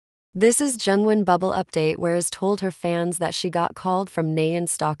This is Jungwon Bubble Update where is told her fans that she got called from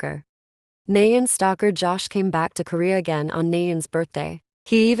Nayeon's stalker. Nayeon's stalker Josh came back to Korea again on Nayeon's birthday.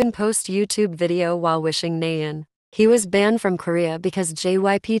 He even posted YouTube video while wishing Nayeon. He was banned from Korea because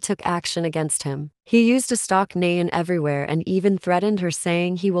JYP took action against him. He used to stalk Nayeon everywhere and even threatened her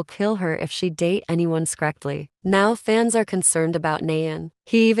saying he will kill her if she date anyone correctly. Now fans are concerned about Nayeon.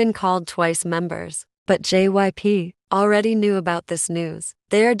 He even called twice members. But JYP already knew about this news.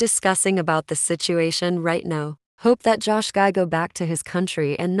 They are discussing about the situation right now. Hope that Josh guy go back to his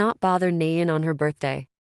country and not bother Nayeon on her birthday.